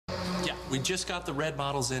We just got the red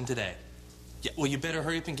models in today. Yeah, well, you better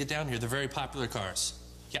hurry up and get down here. They're very popular cars.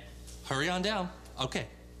 Yeah, hurry on down. Okay,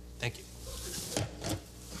 thank you.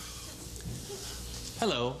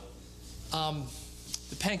 Hello.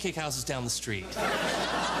 The Pancake House is down the street.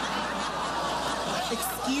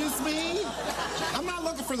 Excuse me? I'm not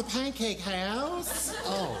looking for the Pancake House.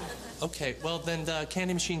 Oh, okay. Well, then the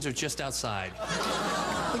candy machines are just outside.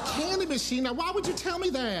 The candy machine? Now, why would you tell me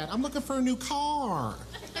that? I'm looking for a new car.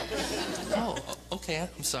 Oh, okay.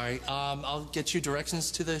 I'm sorry. I'll get you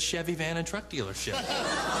directions to the Chevy van and truck dealership.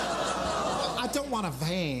 I don't want a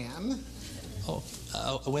van. Oh,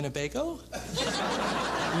 a Winnebago?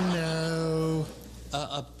 No.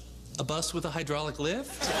 A bus with a hydraulic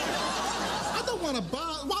lift? I don't want a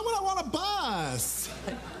bus. Why would I want a bus?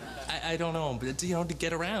 I don't know, but, you know, to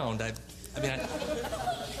get around.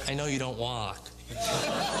 I know you don't walk.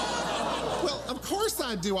 Well, of course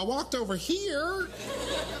I do. I walked over here.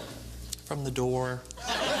 From the door.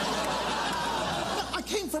 I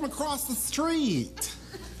came from across the street.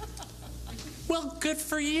 Well, good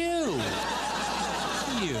for you. Good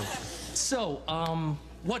for you. So,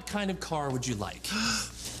 what kind of car would you like?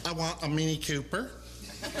 I want a Mini Cooper.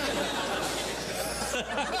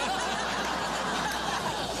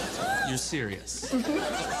 You're serious?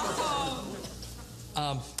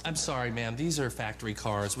 I'm sorry, ma'am. These are factory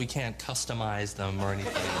cars. We can't customize them or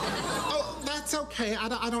anything. Oh, that's okay.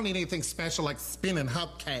 I don't need anything special like spinning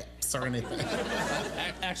hubcaps or anything.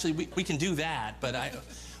 Actually, we can do that, but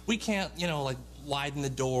we can't, you know, like widen the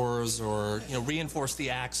doors or, you know, reinforce the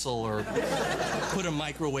axle or put a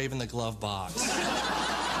microwave in the glove box.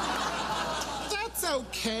 That's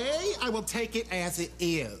okay. I will take it as it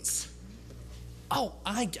is. Oh,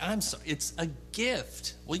 I'm sorry. It's a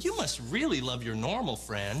gift. Well, you must really love your normal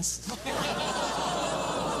friends.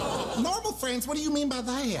 Normal friends? What do you mean by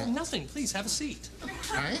that? Nothing. Please, have a seat.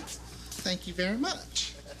 All right. Thank you very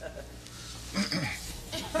much.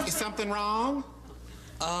 Is something wrong?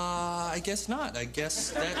 I guess not. I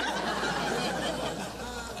guess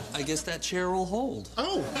that chair will hold.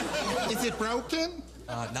 Oh, is it broken?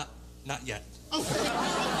 Not yet. Oh.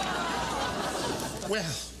 Well,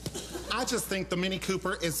 I just think the Mini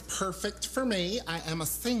Cooper is perfect for me. I am a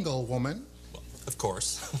single woman. Well, of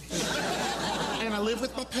course. And I live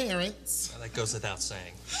with my parents. That goes without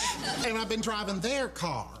saying. And I've been driving their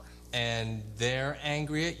car. And they're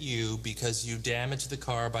angry at you because you damaged the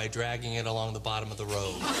car by dragging it along the bottom of the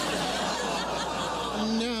road.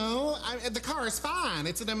 No, the car is fine.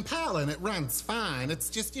 It's an Impala and it runs fine. It's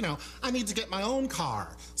just, you know, I need to get my own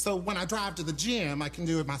car. So when I drive to the gym, I can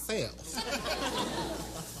do it myself.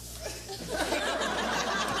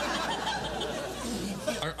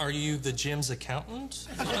 Are you the gym's accountant?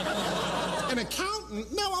 An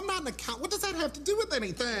accountant? No, I'm not an accountant. What does that have to do with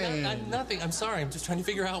anything? Nothing. I'm sorry. I'm just trying to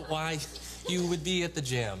figure out why you would be at the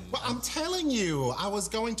gym. Well, I'm telling you, I was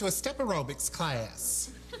going to a step aerobics class.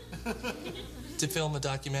 To film a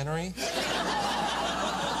documentary?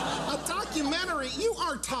 A documentary? You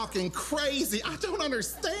are talking crazy. I don't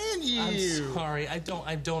understand you. I'm sorry. I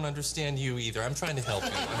don't understand you either. I'm trying to help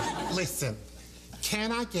you. Listen,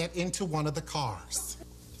 can I get into one of the cars?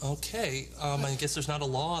 Okay. I guess there's not a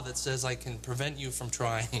law that says I can prevent you from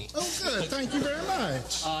trying. Oh, good. Thank you very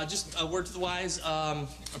much. Just a word to the wise. Our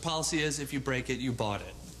policy is if you break it, you bought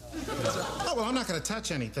it. Oh, well, I'm not going to touch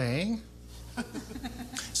anything.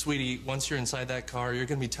 Sweetie, once you're inside that car, you're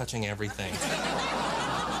going to be touching everything.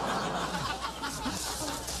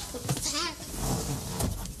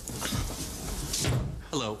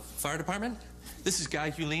 Hello, fire department? This is Guy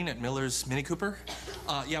Hulene at Miller's Mini Cooper.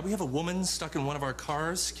 Yeah, we have a woman stuck in one of our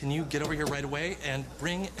cars. Can you get over here right away and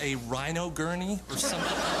bring a rhino gurney or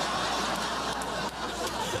something?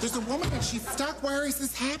 There's a woman and she's stuck. Where is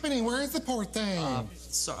this happening? Where is the poor thing?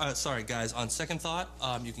 Sorry, guys. On second thought,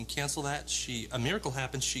 you can cancel that. A miracle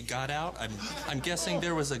happened. She got out. I'm guessing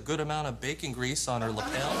there was a good amount of bacon grease on her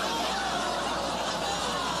lapel.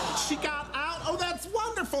 She got out? Oh, that's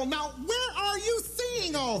wonderful. Now, where are you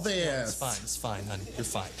seeing all this? No, it's fine, honey. You're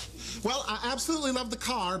fine. Well, I absolutely love the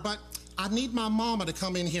car, but I need my mama to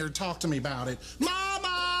come in here and talk to me about it.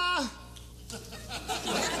 Mama!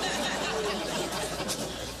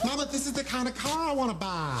 Mama, this is the kind of car I want to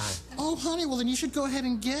buy. Oh, honey, well, then you should go ahead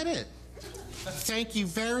and get it. Thank you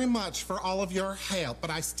very much for all of your help, but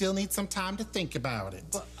I still need some time to think about it.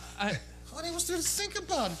 But Honey, what's there to think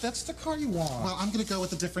about it? That's the car you want. Well, I'm going to go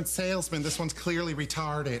with a different salesman. This one's clearly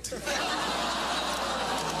retarded. You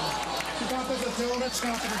thought there's a donut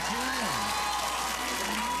shop in the town.